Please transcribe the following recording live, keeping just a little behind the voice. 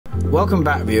Welcome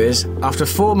back, viewers. After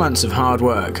 4 months of hard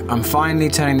work, I'm finally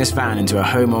turning this van into a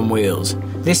home on wheels.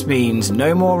 This means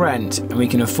no more rent, and we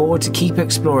can afford to keep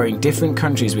exploring different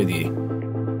countries with you.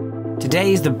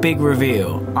 Today is the big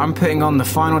reveal. I'm putting on the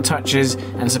final touches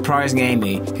and surprising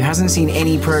Amy, who hasn't seen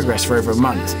any progress for over a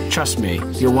month. Trust me,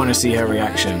 you'll want to see her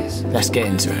reaction. Let's get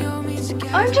into it.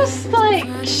 I'm just like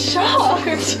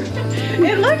shocked.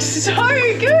 It looks so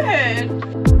good.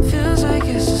 Feels like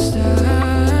it's a start.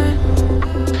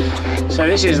 So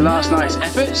this is last night's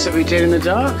efforts that we did in the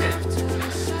dark.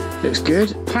 Looks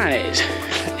good. Plan is,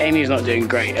 Amy's not doing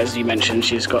great, as you mentioned.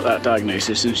 She's got that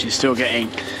diagnosis and she's still getting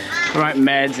the right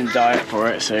meds and diet for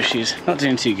it, so she's not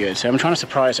doing too good. So I'm trying to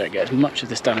surprise her and get as much of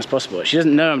this done as possible. She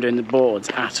doesn't know I'm doing the boards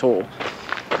at all.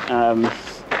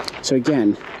 So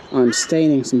again, I'm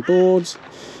staining some boards.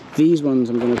 These ones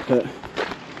I'm going to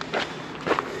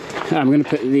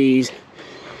put these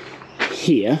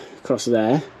here, across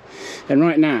there. And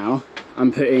right now,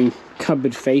 I'm putting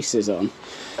cupboard faces on.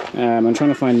 I'm trying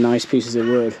to find nice pieces of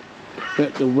wood,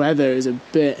 but the weather is a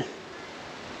bit...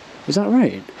 Is that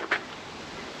right?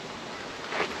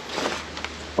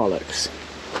 Bollocks.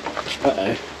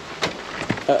 Uh-oh.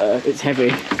 Uh-oh, it's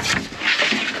heavy.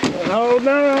 Oh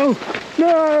no!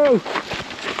 No!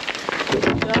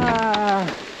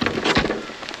 Ah!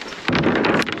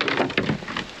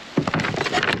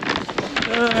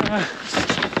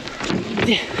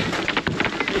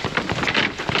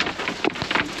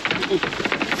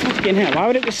 Fucking hell, why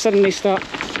would it just suddenly start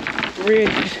really...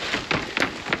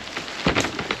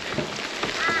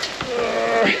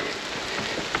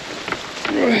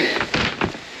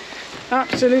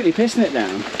 Absolutely pissing it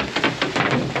down.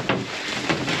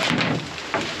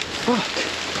 Fuck.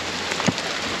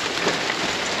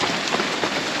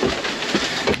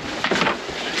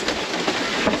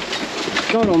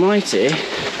 God almighty.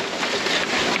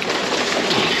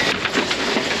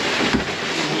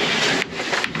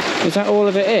 Is that all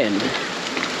of it in?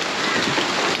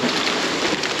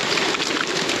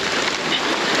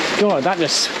 God, that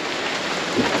just...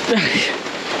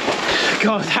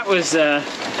 God, that was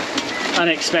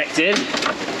unexpected.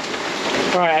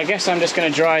 Right, I guess I'm just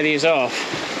going to dry these off.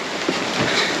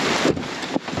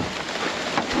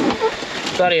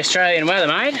 Bloody Australian weather,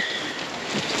 mate.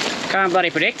 Can't bloody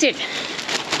predict it.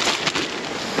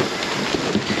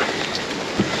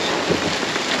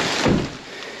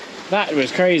 That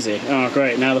was crazy. Oh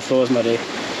great, now the floor's muddy.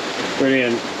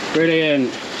 Brilliant,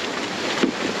 brilliant.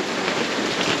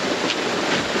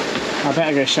 I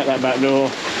better go shut that back door.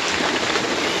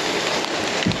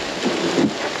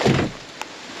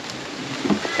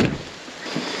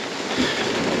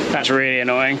 That's really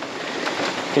annoying,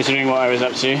 considering what I was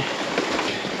up to.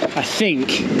 I think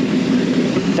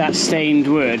that stained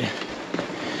wood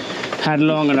had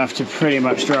long enough to pretty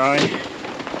much dry.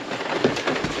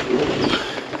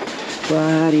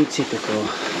 Bloody typical.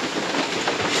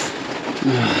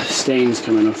 Stains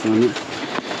coming off on it,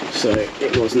 so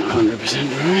it wasn't 100%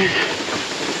 dry.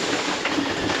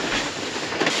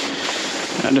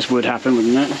 That just would happen,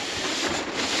 wouldn't it?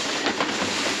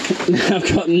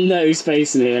 I've got no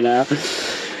space in here now.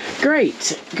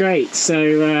 Great, great.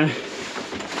 So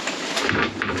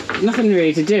nothing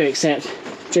really to do except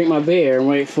drink my beer and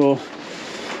wait for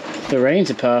the rain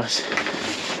to pass.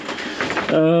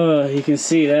 Oh, you can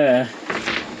see there.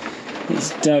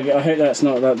 It's dug. I hope that's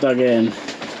not that dug in.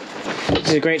 This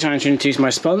is a great time to introduce my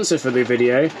sponsor for the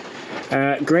video.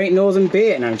 Great Northern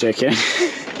Beer. No, I'm joking.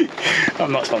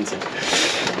 I'm not sponsored.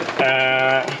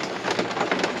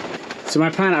 So my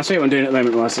plan, I'll show you what I'm doing at the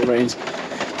moment whilst it rains.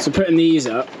 So putting these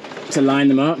up to line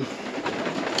them up, and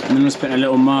then I'm just putting a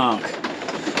little mark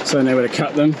so I know where to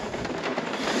cut them.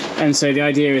 And so the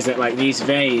idea is that like these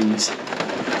veins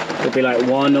will be like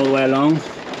one all the way along.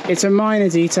 It's a minor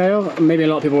detail, maybe a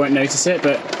lot of people won't notice it,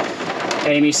 but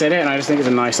Amy said it and I just think it's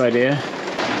a nice idea.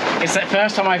 It's the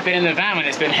first time I've been in the van when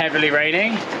it's been heavily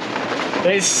raining.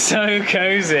 It's so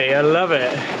cozy, I love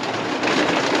it.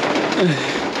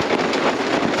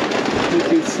 You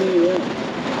can see that.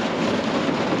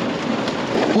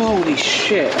 Holy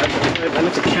shit, I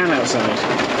left a can outside.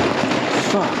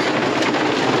 Fuck.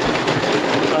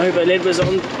 I hope the lid was on.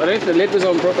 I don't know if the lid was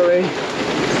on properly.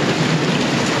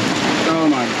 Oh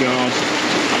my god.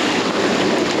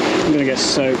 I'm gonna get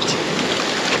soaked.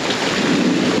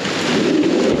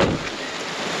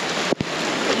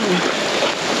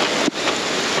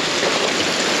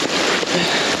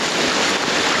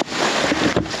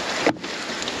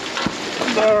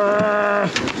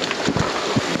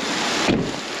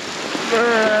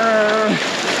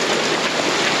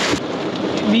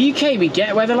 In the UK we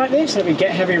get weather like this, like we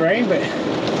get heavy rain, but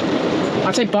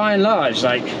I'd say by and large,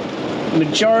 like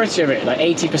majority of it, like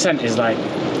 80%, is like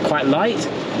quite light.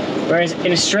 Whereas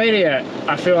in Australia,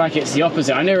 I feel like it's the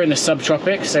opposite. I know we're in the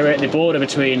subtropics, so we're at the border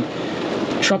between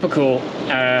tropical,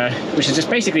 which is just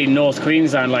basically North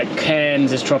Queensland, like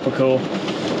Cairns is tropical,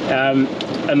 and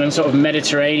then sort of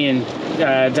Mediterranean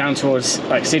down towards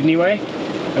like Sydney way,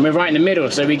 and we're right in the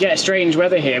middle, so we get strange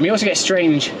weather here, and we also get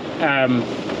strange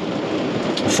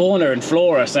fauna and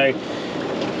flora. So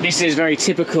this is very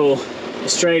typical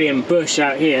Australian bush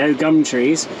out here, gum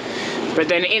trees. But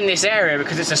then in this area,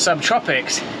 because it's a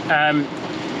subtropics,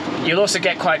 you'll also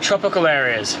get quite tropical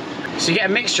areas. So you get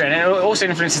a mixture, and it also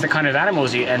influences the kind of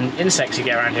animals and insects you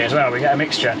get around here as well. We get a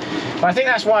mixture. But I think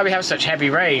that's why we have such heavy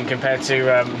rain compared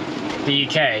to the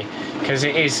UK, because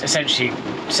it is essentially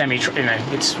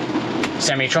it's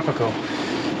semi-tropical.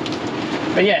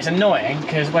 But yeah, it's annoying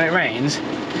because when it rains,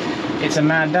 it's a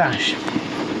mad dash.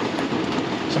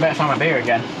 So I better find my beer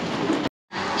again.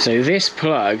 So this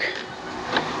plug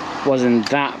was in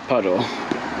that puddle.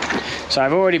 So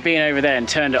I've already been over there and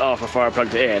turned it off before I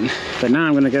plugged it in. But now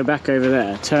I'm gonna go back over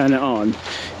there, turn it on,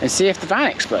 and see if the van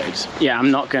explodes. Yeah,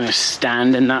 I'm not gonna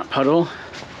stand in that puddle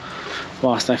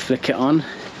whilst I flick it on.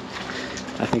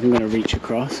 I think I'm gonna reach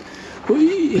across.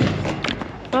 Whee!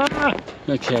 Ah!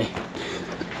 Okay.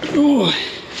 Ooh,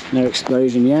 no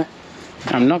explosion yet.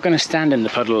 I'm not gonna stand in the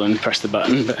puddle and press the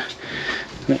button, but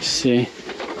let's see.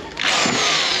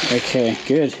 Okay,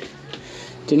 good.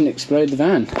 Didn't explode the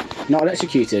van. Not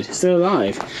electrocuted, still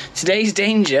alive. Today's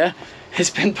danger has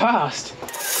been passed.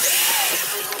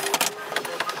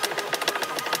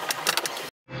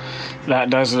 That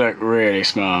does look really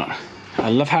smart. I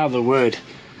love how the wood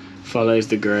follows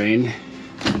the grain.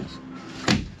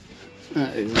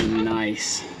 That is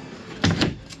nice.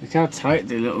 Look how tight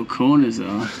the little corners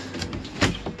are.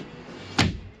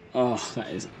 Oh, that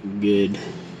is good.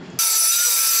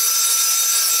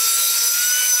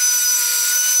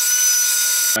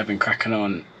 I've been cracking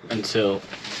on until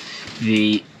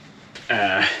the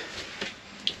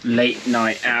late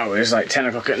night hours, like 10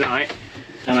 o'clock at night,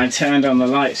 and I turned on the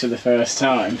lights for the first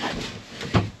time,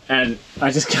 and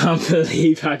I just can't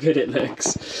believe how good it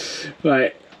looks.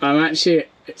 Like,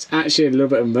 it's actually a little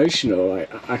bit emotional.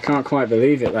 Like, I can't quite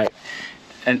believe it. Like,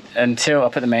 until I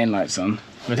put the main lights on.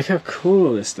 But look how cool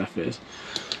all this stuff is,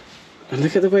 and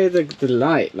look at the way the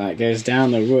light like goes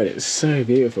down the wood. It's so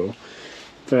beautiful.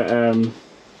 But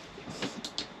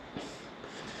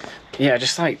yeah,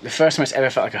 just like the first time it's ever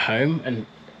felt like a home, and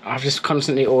I've just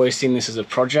constantly always seen this as a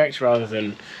project rather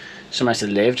than somewhere to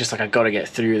live. Just like, I've got to get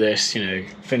through this, you know,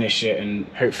 finish it, and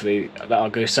hopefully that'll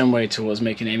go some way towards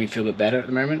making Amy feel a bit better at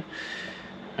the moment.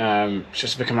 It's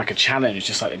just become like a challenge,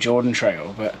 just like the Jordan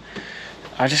Trail. But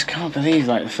I just can't believe,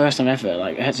 like, the first time ever,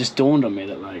 like, it just dawned on me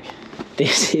that, like,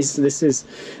 this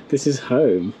is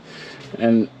home.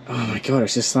 And oh my god,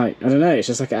 it's just like, I don't know, it's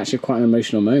just like actually quite an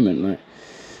emotional moment. Like,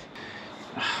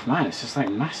 oh man, it's just like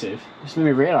massive. It just made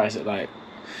me realise that, like,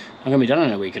 I'm gonna be done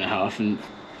in a week and a half, and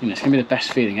you know, it's gonna be the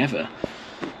best feeling ever.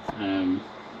 I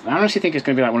honestly think it's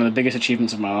gonna be like one of the biggest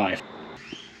achievements of my life.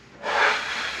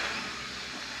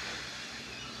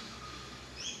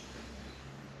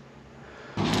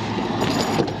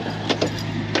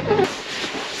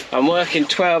 I'm working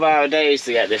 12-hour days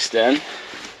to get this done.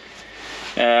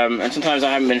 And sometimes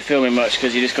I haven't been filming much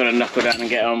because you just got to knuckle down and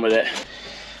get on with it.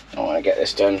 I want to get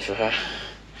this done for her.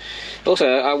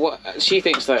 Also, she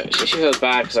thinks that she feels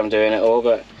bad because I'm doing it all,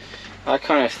 but I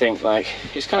kind of think like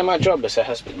it's kind of my job as her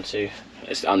husband to.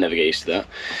 I'll never get used to that.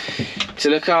 To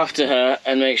look after her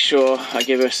and make sure I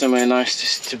give her somewhere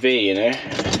nice to be, you know.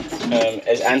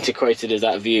 As antiquated as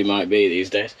that view might be these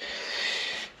days.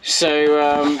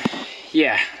 So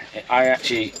yeah, I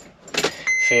actually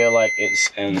feel like it's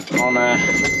an honour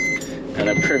and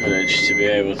a privilege to be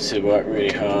able to work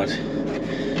really hard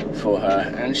for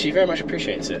her, and she very much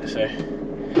appreciates it. So,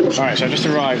 alright, so I just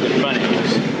arrived at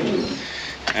Bunnings.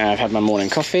 I've had my morning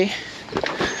coffee.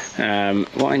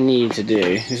 What I need to do,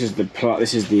 this is the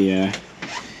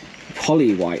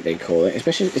poly white they call it. It's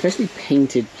basically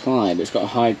painted ply, but it's got a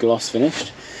high gloss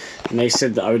finish. And they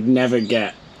said that I would never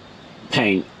get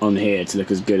paint on here to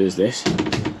look as good as this.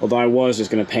 Although I was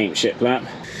just going to paint shiplap.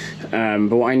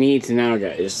 But what I need to now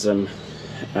get is some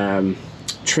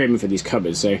trim for these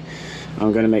cupboards. So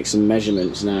I'm going to make some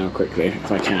measurements now quickly,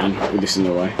 if I can, with this in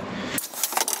the way.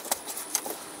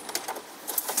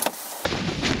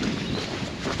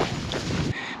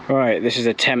 Right, this is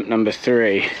attempt number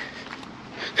 3.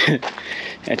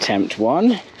 Attempt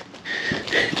 1.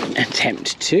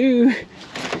 Attempt 2.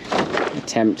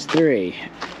 Attempt 3.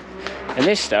 And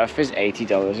this stuff is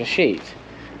 $80 a sheet.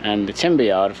 And the timber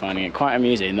yard are finding it quite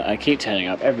amusing that I keep turning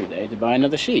up every day to buy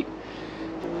another sheet.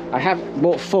 I have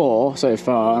bought 4 so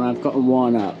far, and I've gotten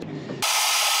 1 up.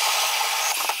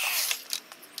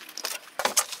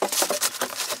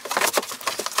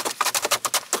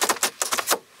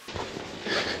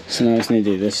 So now I just need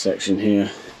to do this section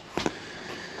here.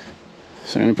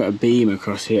 So I'm going to put a beam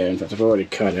across here. In fact, I've already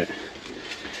cut it.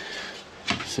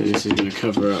 So this is going to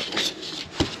cover up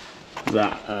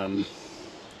that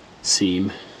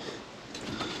seam.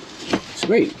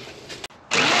 Sweet.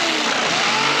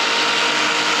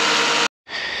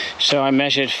 So I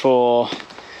measured for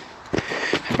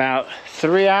about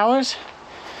 3 hours.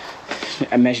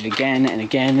 I measured again and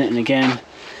again and again,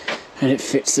 and it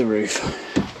fits the roof.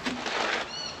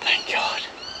 Thank God.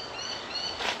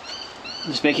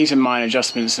 I'm just making some minor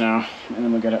adjustments now, and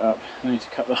then we'll get it up. I need to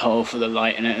cut the hole for the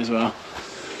light in it as well.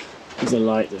 There's a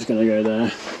light that's going to go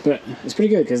there. But it's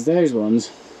pretty good because those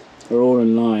ones are all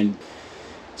in line.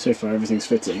 So far everything's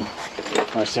fitting.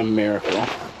 That's a miracle.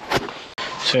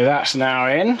 So that's now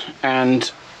in,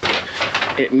 and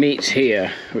it meets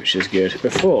here, which is good.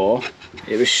 Before,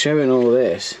 it was showing all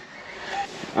this.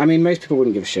 I mean, most people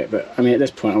wouldn't give a shit, but I mean, at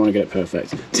this point I want to get it perfect.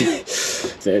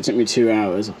 So it took me 2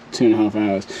 hours, 2.5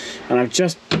 hours, and I've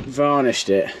just varnished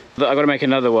it. But I've got to make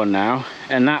another one now,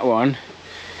 and that one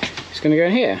is going to go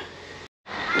in here.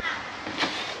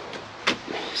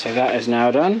 So that is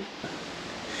now done.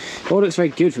 It all looks very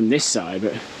good from this side,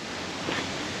 but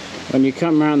when you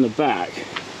come around the back,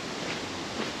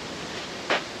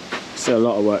 still a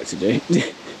lot of work to do.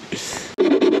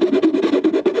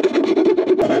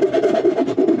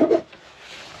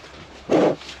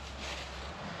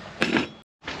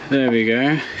 There we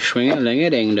go.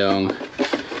 Swing-a-ling-a-ding-dong.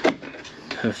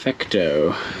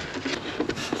 Perfecto.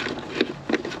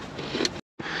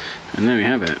 And there we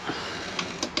have it.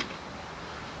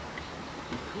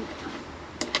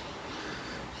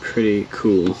 Pretty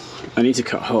cool. I need to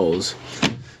cut holes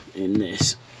in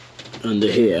this under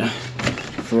here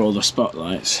for all the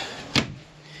spotlights.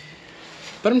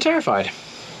 But I'm terrified.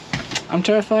 I'm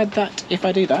terrified that if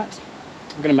I do that,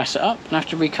 I'm gonna mess it up and have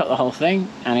to recut the whole thing,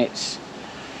 and it's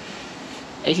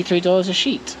 $83 a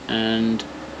sheet and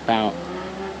about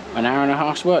an hour and a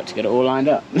half's work to get it all lined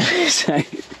up. So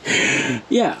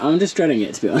yeah, I'm just dreading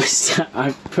it, to be honest.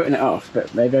 I'm putting it off,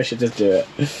 but maybe I should just do it.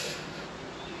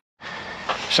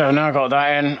 So now I've got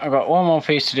that in, I've got one more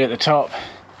piece to do at the top,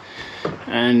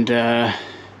 and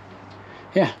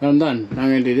yeah, I'm done. Now I'm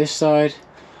going to do this side.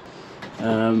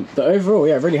 But overall,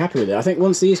 yeah, really happy with it. I think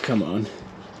once these come on,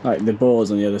 like the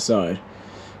boards on the other side,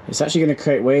 it's actually going to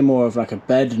create way more of like a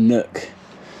bed nook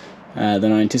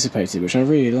than I anticipated, which I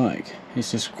really like.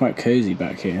 It's just quite cozy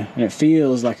back here, and it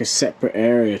feels like a separate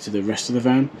area to the rest of the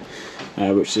van,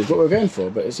 which is what we're going for,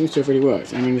 but it seems to have really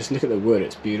worked. I mean, just look at the wood,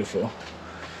 it's beautiful.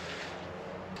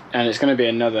 And it's going to be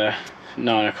another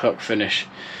 9 o'clock finish.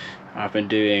 I've been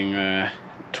doing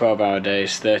 12-hour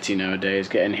days, 13-hour days,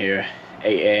 getting here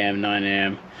 8 AM, 9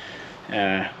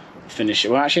 AM, finish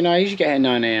it. Well, actually, no, I usually get here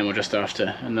 9 AM or just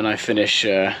after, and then I finish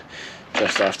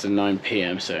just after 9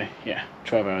 PM. So yeah,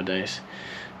 12-hour days,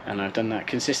 and I've done that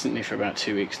consistently for about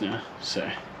 2 weeks now. So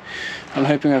I'm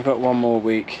hoping I've got one more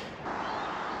week.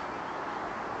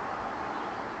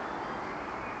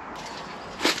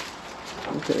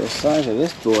 Look at the size of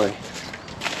this boy.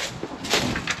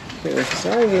 Look at the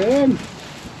size of him.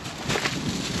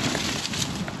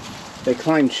 They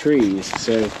climb trees,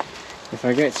 so if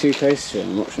I get too close to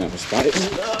him, watch out for spiders.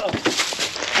 Oh.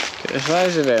 Look at the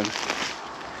size of him.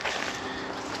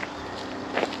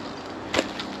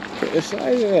 Look at the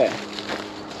size of it.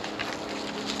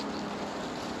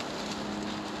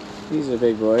 He's a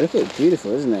big boy. Look at it,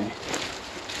 beautiful, isn't he?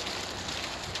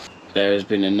 There has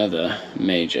been another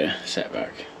major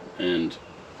setback, and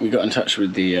we got in touch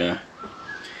with the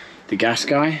gas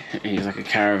guy. He's like a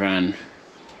caravan,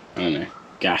 I don't know,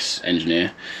 gas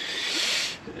engineer,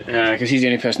 because he's the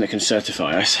only person that can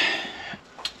certify us.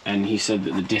 And he said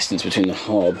that the distance between the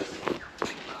hob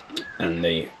and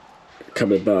the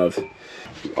cupboard above,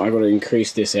 I've got to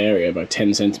increase this area by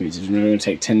 10 centimetres. And we're going to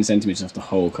take 10 centimetres off the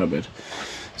whole cupboard.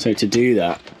 So to do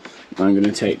that, I'm going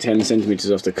to take 10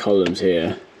 centimetres off the columns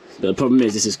here. But the problem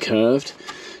is this is curved,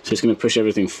 so it's going to push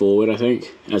everything forward, I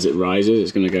think. As it rises,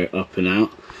 it's going to go up and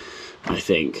out, I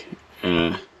think.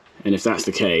 And if that's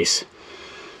the case,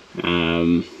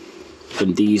 then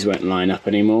these won't line up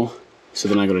anymore. So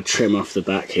then I've got to trim off the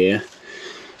back here.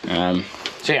 So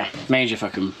yeah, major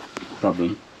fucking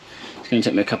problem. It's going to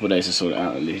take me a couple of days to sort it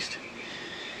out at least.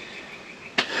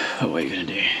 But what are you going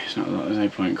to do? It's not a lot, there's no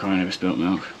point crying over spilt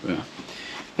milk. But a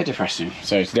bit depressing.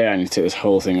 So today I need to take this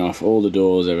whole thing off, all the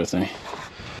doors, everything.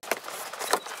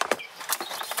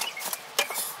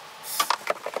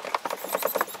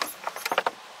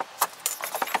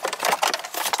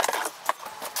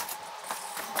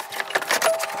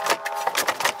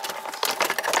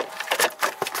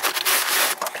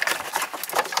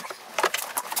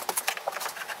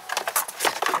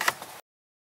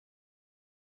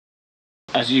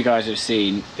 As you guys have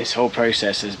seen, this whole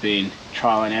process has been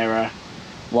trial and error,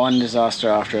 one disaster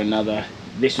after another.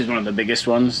 This was one of the biggest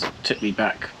ones, took me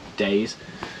back days.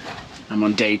 I'm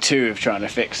on day 2 of trying to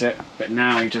fix it, but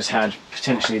now we've just had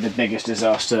potentially the biggest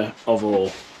disaster of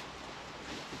all.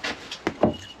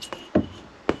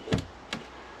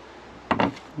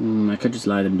 I could just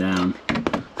lie them down.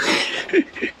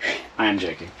 I am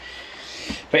joking.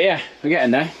 But yeah, we're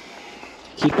getting there.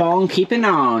 Keep on keeping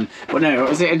on. Well, no, what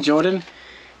was it in Jordan?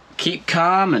 Keep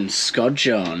calm and scodge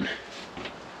on.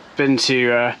 Been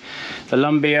to the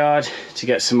lumberyard to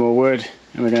get some more wood,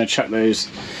 and we're going to chuck those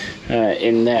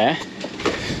in there.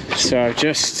 So I've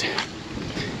just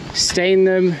stained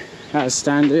them as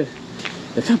standard.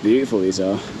 Look how beautiful these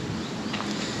are.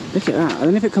 Look at that. I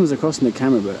don't know if it comes across in the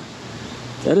camera, but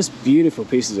they're just beautiful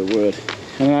pieces of wood.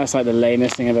 I know that's like the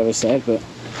lamest thing I've ever said, but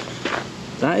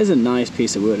that is a nice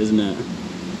piece of wood, isn't it?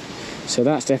 So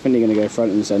that's definitely going to go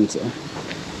front and centre.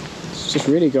 It's just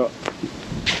really got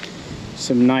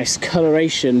some nice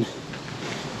coloration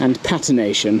and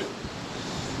patination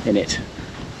in it.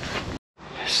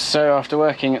 So after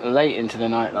working late into the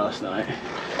night last night,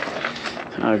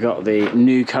 I got the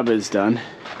new cupboards done.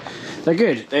 They're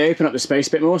good. They open up the space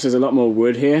a bit more, so there's a lot more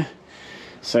wood here.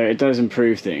 So it does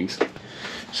improve things.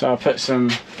 So I'll put some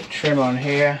trim on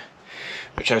here,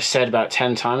 which I've said about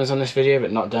 10 times on this video,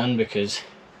 but not done because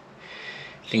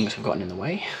things have gotten in the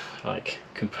way, like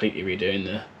completely redoing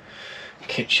the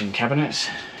kitchen cabinets.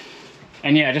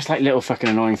 And yeah, just like little fucking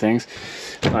annoying things.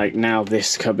 Like now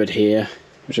this cupboard here,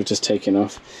 which I've just taken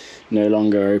off, no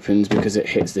longer opens because it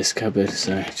hits this cupboard.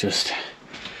 So just,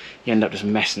 you end up just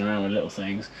messing around with little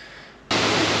things.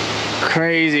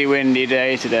 Crazy windy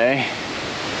day today.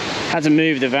 Had to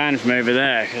move the van from over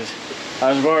there because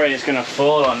I was worried it's going to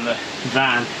fall on the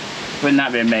van. Wouldn't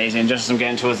that be amazing? Just as I'm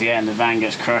getting towards the end, the van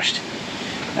gets crushed.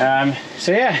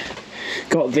 So yeah,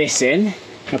 got this in.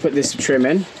 I put this trim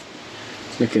in.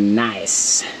 It's looking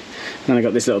nice. Then I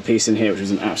got this little piece in here, which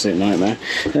was an absolute nightmare.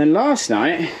 And then last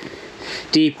night,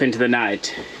 deep into the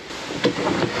night,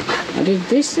 I did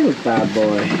this little bad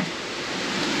boy.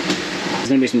 There's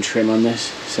going to be some trim on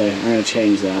this, so I'm going to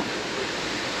change that.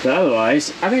 But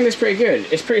otherwise, I think it looks pretty good.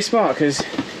 It's pretty smart because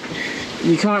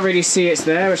you can't really see it's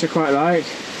there, which I quite like.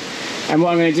 And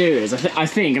what I'm going to do is, I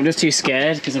think I'm just too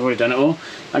scared because I've already done it all.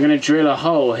 I'm going to drill a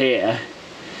hole here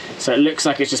so it looks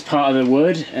like it's just part of the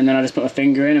wood, and then I just put my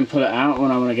finger in and pull it out when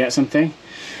I want to get something.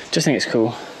 Just think it's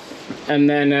cool. And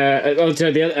then,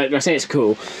 I say it's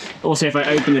cool. Also, if I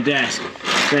open the desk,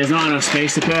 there's not enough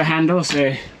space to put a handle,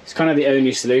 so it's kind of the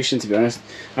only solution, to be honest.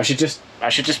 I should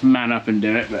just man up and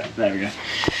do it, but there we go.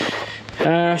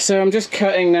 So I'm just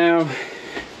cutting now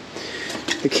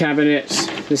the cabinets.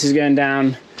 This is going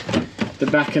down the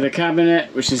back of the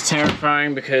cabinet, which is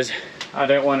terrifying because I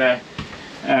don't want to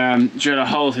drill a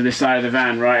hole through the side of the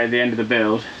van right at the end of the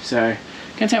build. So I'm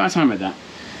gonna take my time with that.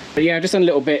 But yeah, I've just done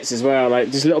little bits as well,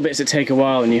 like just little bits that take a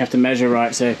while and you have to measure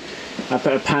right. So I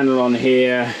put a panel on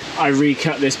here. I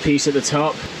recut this piece at the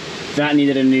top. That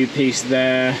needed a new piece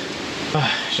there.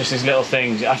 Just these little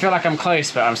things. I feel like I'm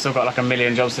close, but I've still got like a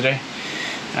million jobs to do.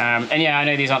 And yeah, I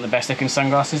know these aren't the best looking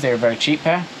sunglasses. They were a very cheap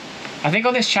pair. I think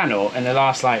on this channel, in the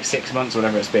last like 6 months or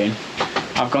whatever it's been,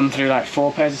 I've gone through like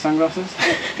 4 pairs of sunglasses.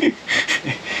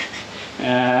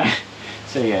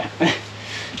 So yeah.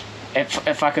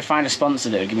 If I could find a sponsor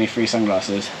that would give me free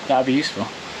sunglasses, that would be useful.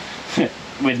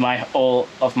 With all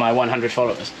of my 100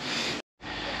 followers.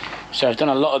 So I've done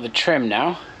a lot of the trim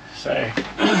now. So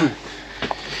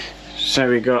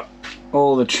we got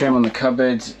all the trim on the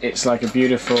cupboards. It's like a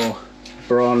beautiful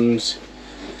bronze.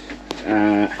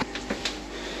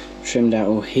 Trimmed out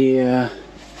all here.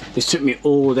 This took me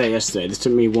all day yesterday. This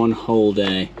took me one whole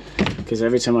day because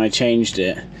every time I changed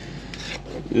it,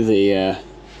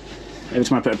 every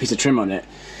time I put a piece of trim on it,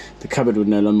 the cupboard would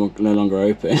no longer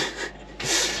open.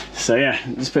 So yeah,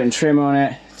 just putting trim on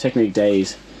it. It's taken me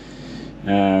days,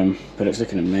 but it's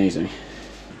looking amazing.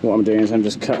 What I'm doing is I'm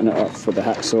just cutting it up with the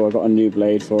hacksaw. I've got a new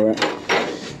blade for it.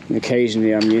 And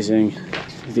occasionally I'm using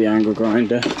the angle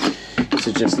grinder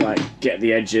to just like get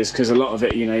the edges, because a lot of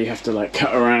it, you know, you have to like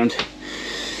cut around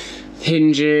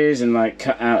hinges and like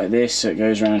cut out of this so it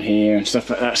goes around here and stuff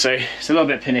like that. So it's a little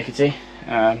bit pernickety.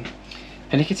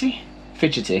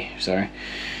 Fidgety, sorry.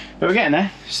 But we're getting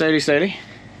there, slowly.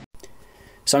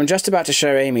 So I'm just about to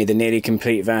show Amy the nearly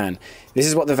complete van. This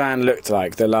is what the van looked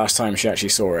like the last time she actually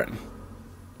saw it.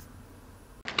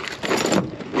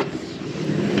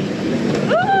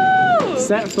 Ooh!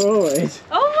 Step forward.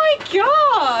 Oh my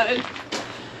god!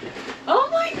 Oh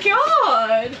my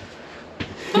god!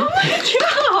 Oh my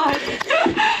god!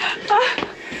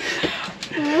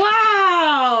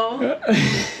 Wow!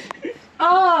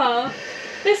 Oh,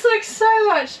 this looks so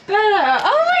much better.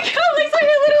 Oh my god, it looks like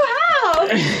a little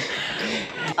house.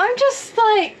 I'm just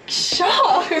like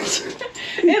shocked.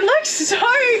 It looks so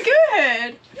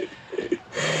good.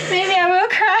 Maybe I will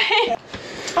cry.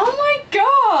 Oh my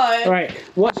god. Right,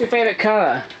 what's your favourite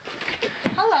colour?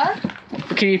 Hello.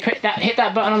 Can you hit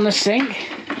that button on the sink?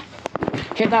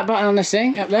 Hit that button on the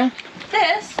sink up there.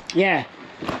 This? Yeah.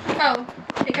 Oh,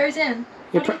 it goes in.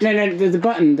 No, the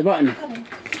button.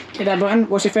 Hit that button.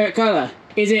 What's your favourite colour?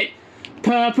 Is it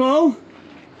purple?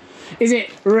 Is it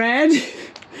red?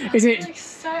 Is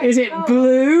it cool.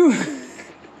 blue?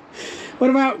 What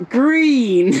about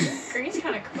green? Green's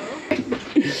kind of cool.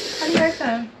 How do you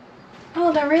open?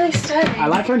 Oh, they're really sturdy. I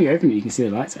like when you open it, you can see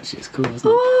the lights actually. It's cool, isn't it?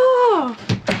 Oh!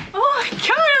 Oh my god,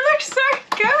 it looks so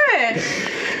good!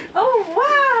 Oh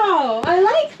wow! I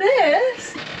like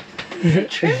this! The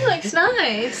trim looks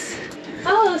nice.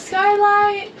 Oh, the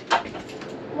skylight!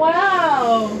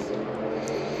 Wow!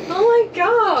 Oh my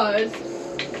god!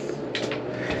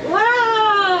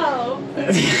 Wow!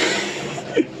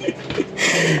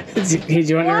 Do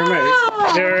you want a remote?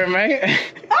 Do you want a remote?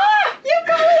 Ah! You've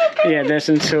got it! Yeah, there's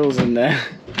some tools in there.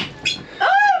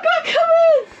 Oh, God, come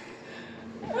in!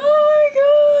 Oh my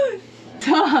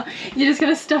god! You're just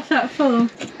gonna stuff that full.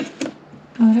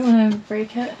 Oh, I don't want to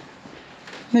break it.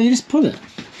 No, you just pull it.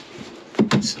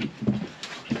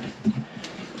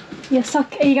 Your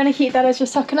sock. Are you gonna keep that as your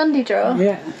sock and undie drawer?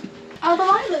 Yeah. Oh, the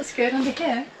light looks good under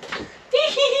here.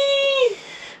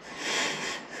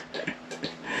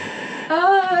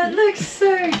 Oh, it looks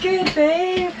so good,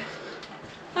 babe.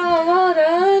 Oh, well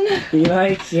done. You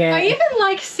like, yeah. I even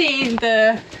like seeing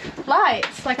the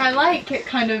lights. Like, I like it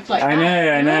kind of like I know,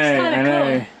 that. I know, It looks kinda I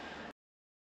know. cool.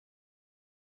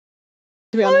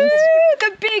 To be honest. Ooh,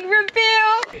 the big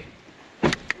reveal.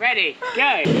 Ready,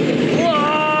 go.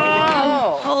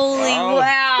 Whoa. Holy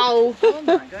wow. Oh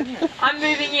my goodness. I'm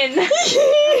moving in.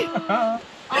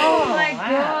 Oh my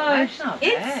gosh.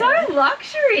 It's so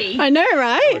luxury. I know,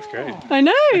 right? Looks great. I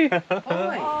know.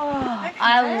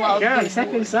 I love Go, this.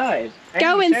 step inside.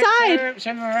 Go Amy, inside.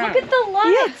 Show them around. Look at the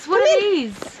lights. What are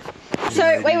these?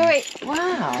 So, wait.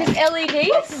 Wow. Just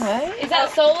LEDs? Is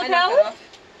that solar powered?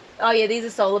 Oh yeah, these are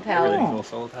solar Really powered. cool,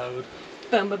 solar powered.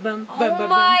 Bum, bum, bum, Oh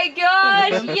my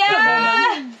gosh,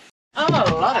 yeah! Oh, I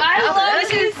love it. I love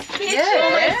this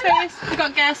kitchen. We've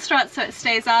got gas struts so it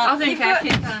stays up. I think I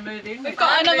keep on moving. We've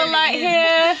got another light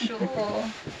here. Sure.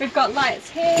 We've got lights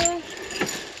here.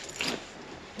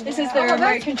 This is the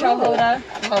remote control holder.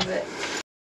 Love it.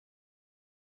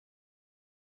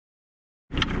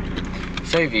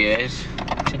 So viewers,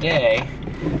 today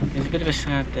is a bit of a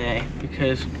sad day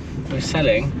because we're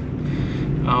selling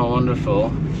our wonderful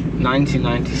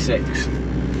 1996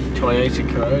 Toyota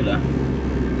Corolla.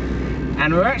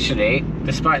 And we're actually,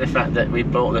 despite the fact that we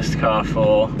bought this car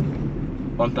for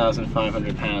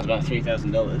 £1,500, about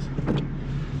 $3,000,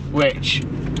 which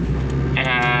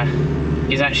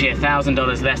is actually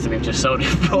 $1,000 less than we've just sold it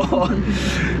for.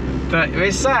 But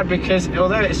it's sad because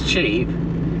although it's cheap,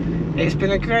 it's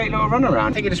been a great little run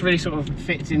around. I think it just really sort of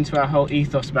fits into our whole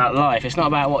ethos about life. It's not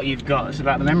about what you've got, it's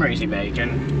about the memories you make.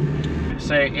 And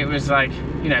so it was like,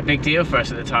 you know, a big deal for us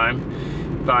at the time,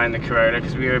 buying the Corolla,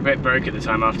 because we were a bit broke at the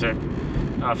time after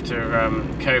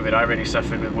COVID. I really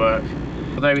suffered with work.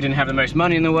 Although we didn't have the most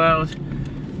money in the world,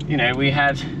 you know, we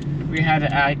had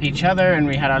each other and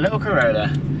we had our little Corolla,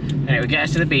 and it would get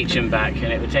us to the beach and back,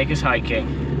 and it would take us hiking.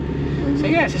 So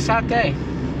yeah, it's a sad day.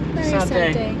 Very sad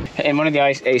day. In one of the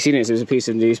AC units there was a piece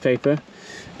of newspaper,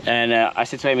 and I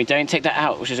said to Amy, don't take that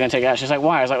out. She was going to take it out. She was like,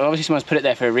 why? I was like, well, obviously someone's put it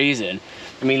there for a reason.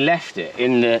 And we left it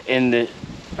in the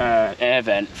air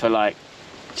vent for like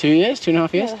 2 years,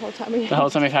 2.5 years. Yeah, the whole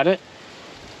time we've had it.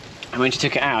 And when she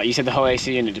took it out, you said the whole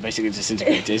AC unit basically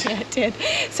disintegrated. Yeah, it did.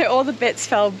 So all the bits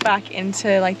fell back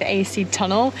into like the AC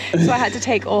tunnel. So I had to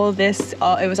take all this,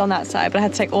 it was on that side, but I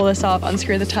had to take all this off,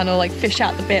 unscrew the tunnel, like fish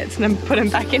out the bits and then put them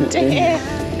back into here.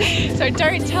 So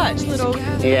don't touch little...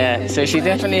 Yeah, so she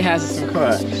definitely has some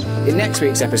quirks. In next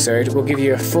week's episode, we'll give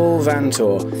you a full van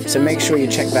tour, so make sure you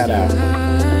check that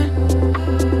out.